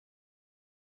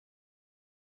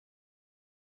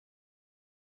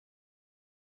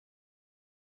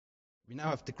We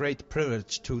now have the great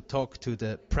privilege to talk to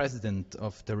the President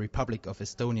of the Republic of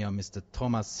Estonia, Mr.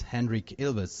 Toomas Hendrik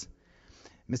Ilves.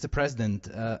 Mr. President,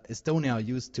 Estonia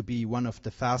used to be one of the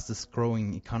fastest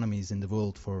growing economies in the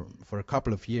world for a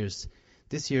couple of years.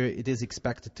 This year it is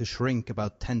expected to shrink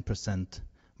about 10%.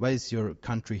 Why is your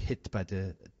country hit by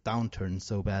the downturn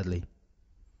so badly?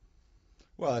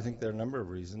 Well, I think there are a number of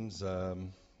reasons.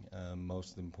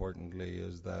 Most importantly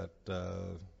is that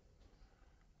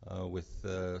with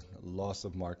the loss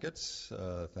of markets,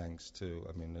 thanks to,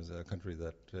 as a country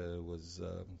that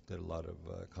did a lot of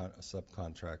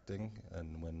subcontracting,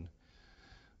 and when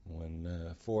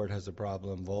Ford has a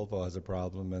problem, Volvo has a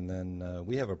problem, and then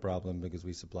we have a problem because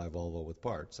we supply Volvo with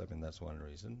parts. That's one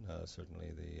reason. Certainly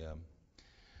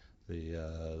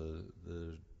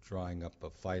the drying up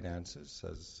of finances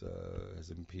has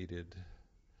impeded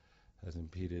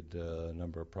a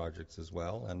number of projects as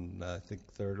well. And I think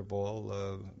third of all,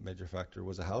 a major factor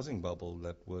was a housing bubble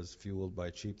that was fueled by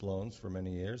cheap loans for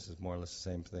many years. It's more or less the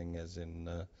same thing as in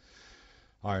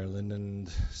Ireland and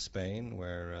Spain,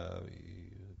 where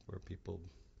people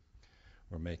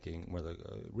were where the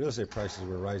real estate prices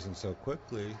were rising so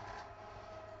quickly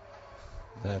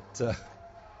that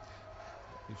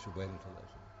you should wait until that.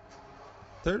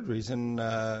 Third reason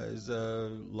is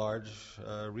a large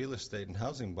real estate and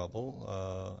housing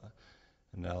bubble,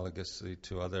 analogously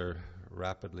to other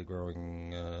rapidly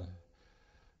growing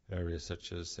areas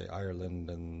such as, say,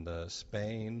 Ireland and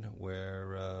Spain,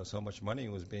 where so much money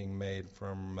was being made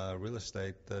from real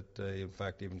estate that, in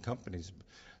fact, even companies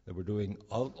that were doing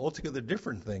altogether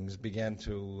different things began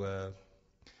to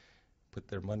put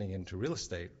their money into real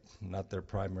estate, not their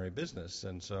primary business.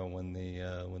 And so when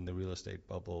the real estate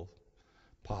bubble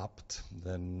popped,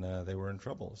 then they were in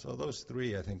trouble. So those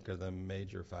three, I think, are the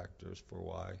major factors for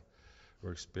why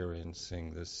we're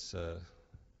experiencing this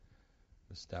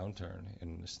downturn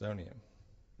in Estonia.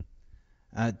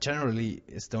 Generally,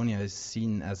 Estonia is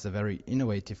seen as a very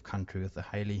innovative country with a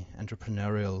highly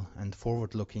entrepreneurial and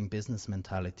forward-looking business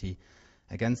mentality.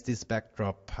 Against this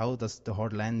backdrop, how does the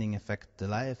hard landing affect the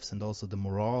lives and also the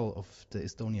morale of the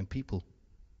Estonian people?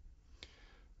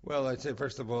 Well, I'd say,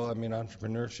 first of all,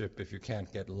 entrepreneurship, if you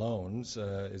can't get loans,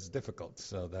 is difficult.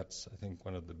 So that's, I think,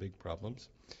 one of the big problems.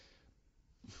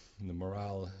 The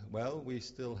morale, well, we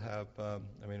still have,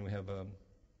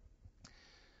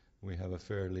 we have a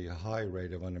fairly high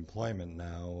rate of unemployment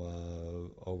now,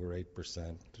 over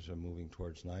 8%, so moving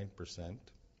towards 9%.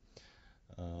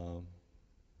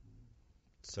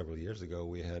 Several years ago,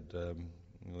 we had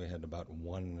about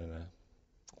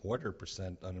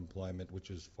 1.25% unemployment,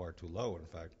 which is far too low, in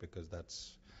fact, because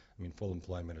full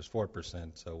employment is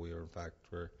 4%. So we're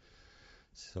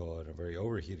in a very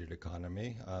overheated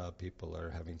economy. People are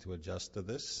having to adjust to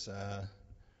this.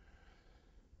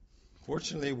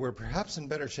 Fortunately, we're perhaps in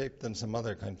better shape than some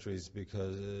other countries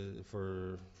because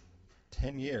for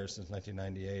 10 years, since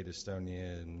 1998,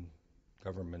 Estonian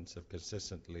governments have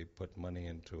consistently put money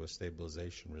into a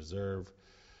stabilization reserve,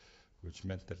 which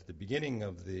meant that at the beginning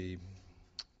of the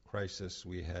crisis,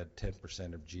 we had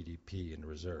 10% of GDP in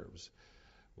reserves.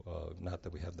 Not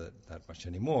that we have that much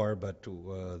anymore, but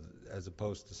as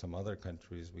opposed to some other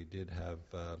countries, we did have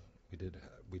the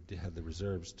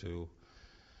reserves to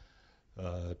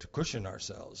cushion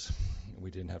ourselves.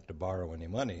 We didn't have to borrow any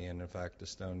money, and in fact,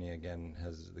 Estonia again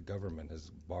the government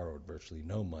has borrowed virtually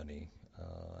no money,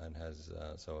 and has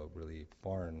so really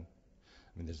foreign.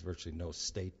 There's virtually no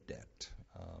state debt.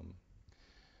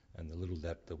 And the little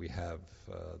debt that we have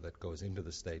that goes into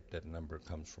the state debt number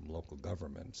comes from local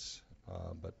governments.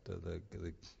 But the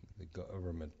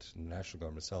government, the national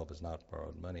government itself, has not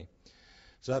borrowed money.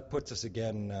 So that puts us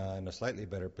again in a slightly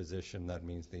better position. That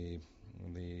means the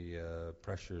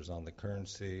pressures on the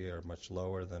currency are much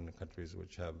lower than countries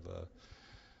which have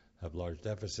large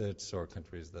deficits or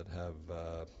countries that have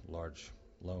large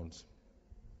loans.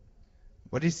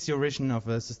 What is your vision of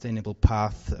a sustainable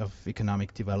path of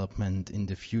economic development in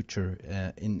the future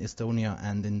in Estonia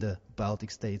and in the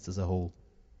Baltic states as a whole?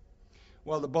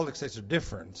 Well, the Baltic states are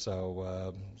different,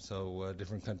 so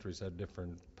different countries have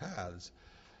different paths,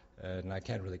 and I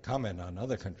can't really comment on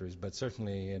other countries, but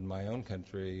certainly in my own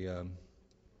country,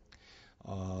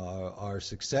 our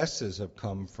successes have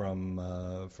come from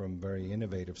very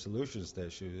innovative solutions to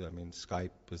issues.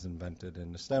 Skype was invented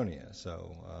in Estonia,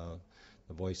 so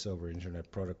the voice over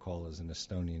internet protocol is an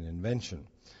Estonian invention.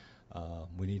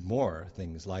 We need more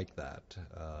things like that.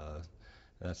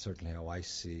 That's certainly how I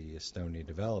see Estonia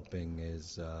developing,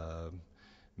 is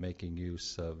making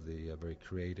use of the very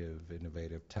creative,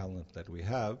 innovative talent that we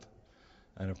have.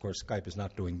 And of course, Skype is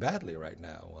not doing badly right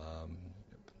now,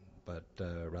 but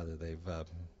rather they've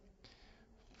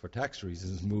for tax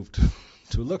reasons, moved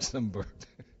to Luxembourg.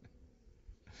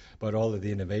 But all of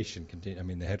the innovation,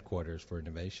 the headquarters for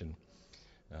innovation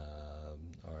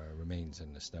remains in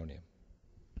Estonia.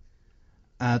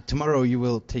 Tomorrow you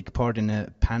will take part in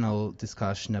a panel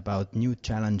discussion about new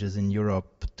challenges in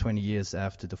Europe 20 years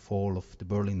after the fall of the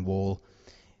Berlin Wall.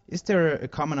 Is there a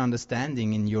common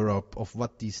understanding in Europe of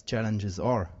what these challenges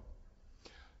are?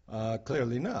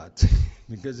 Clearly not,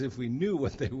 because if we knew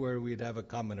what they were, we'd have a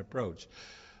common approach.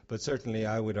 But certainly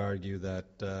I would argue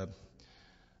that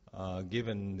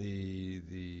given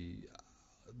the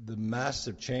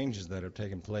massive changes that have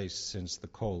taken place since the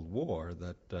Cold War,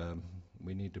 that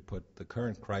we need to put the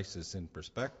current crisis in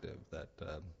perspective, that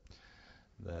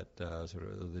sort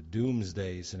of the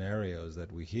doomsday scenarios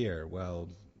that we hear,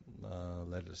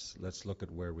 let's look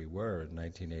at where we were in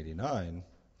 1989,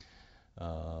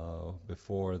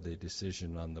 before the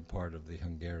decision on the part of the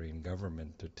Hungarian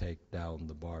government to take down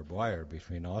the barbed wire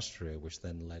between Austria, which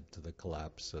then led to the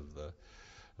collapse of the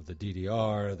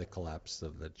DDR, the collapse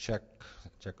of the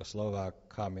Czechoslovak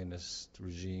communist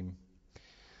regime.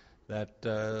 That,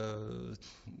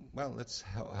 let's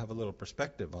have a little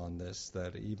perspective on this,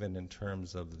 that even in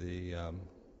terms of the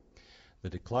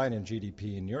decline in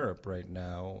GDP in Europe right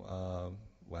now,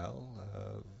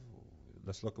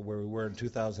 let's look at where we were in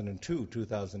 2002,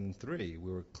 2003.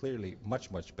 We were clearly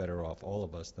much, much better off, all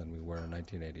of us, than we were in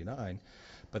 1989.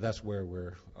 But that's where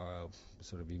we're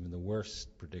sort of even the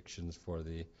worst predictions for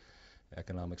the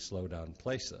economic slowdown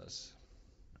place us.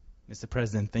 Mr.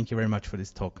 President, thank you very much for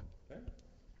this talk.